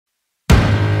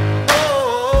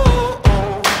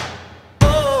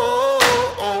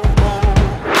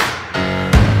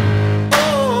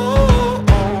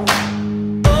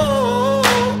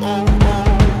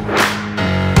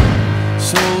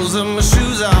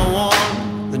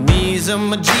worn, the knees of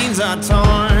my jeans are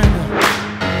torn.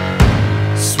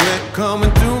 Sweat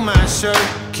coming through my shirt,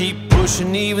 keep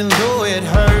pushing even though it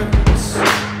hurts.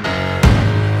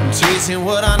 I'm chasing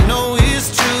what I know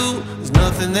is true, there's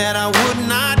nothing that I would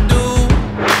not do.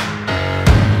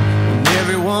 When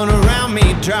everyone around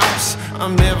me drops,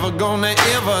 I'm never gonna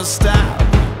ever stop.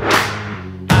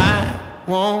 I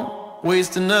won't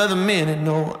waste another minute,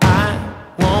 no I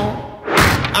won't.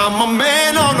 I'm a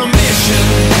man on a mission,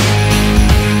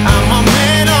 I'm a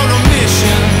man on a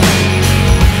mission.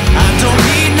 I don't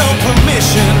need no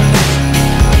permission,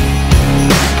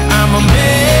 I'm a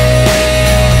man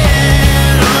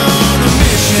on a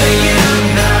mission. Take it up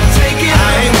now, take it up.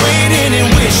 I ain't waiting and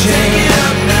wishing. Take it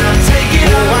up now, take it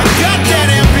up. Oh, I got that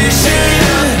ambition. Take it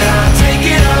up now, take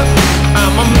it up.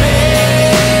 I'm a man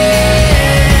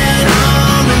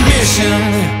on a mission.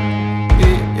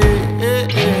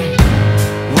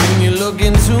 When you look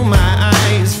into my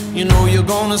eyes, you know you're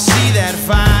gonna see that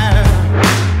fire.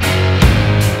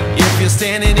 If you're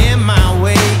standing in my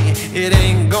way, it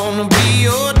ain't gonna be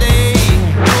your day.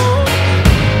 Oh,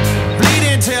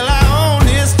 bleeding till I own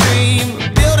this dream,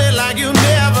 build it like you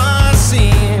never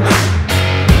seen.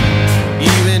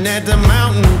 Even at the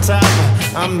mountaintop,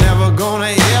 I'm never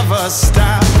gonna ever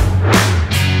stop.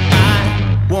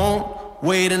 I won't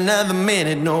wait another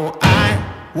minute, no I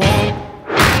won't.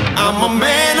 I'm a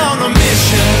man on a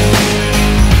mission,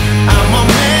 I'm a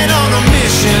man on a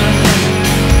mission.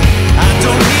 I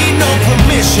don't need no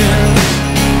permission,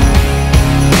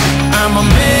 I'm a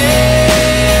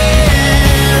man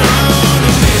on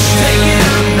a mission. Take it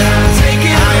up now, take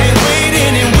it up. I ain't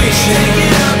waiting and wishing. Take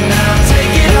it up now,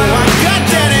 take it up. Oh, I got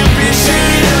that ambition.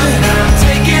 Take it up now,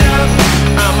 take it up.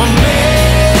 I'm a man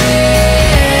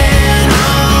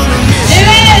on a mission.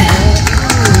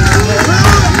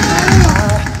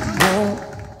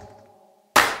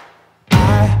 I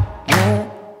won't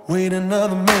wait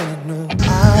another minute, no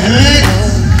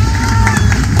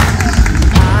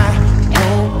I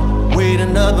won't wait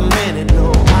another minute,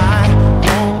 no I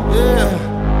won't, yeah.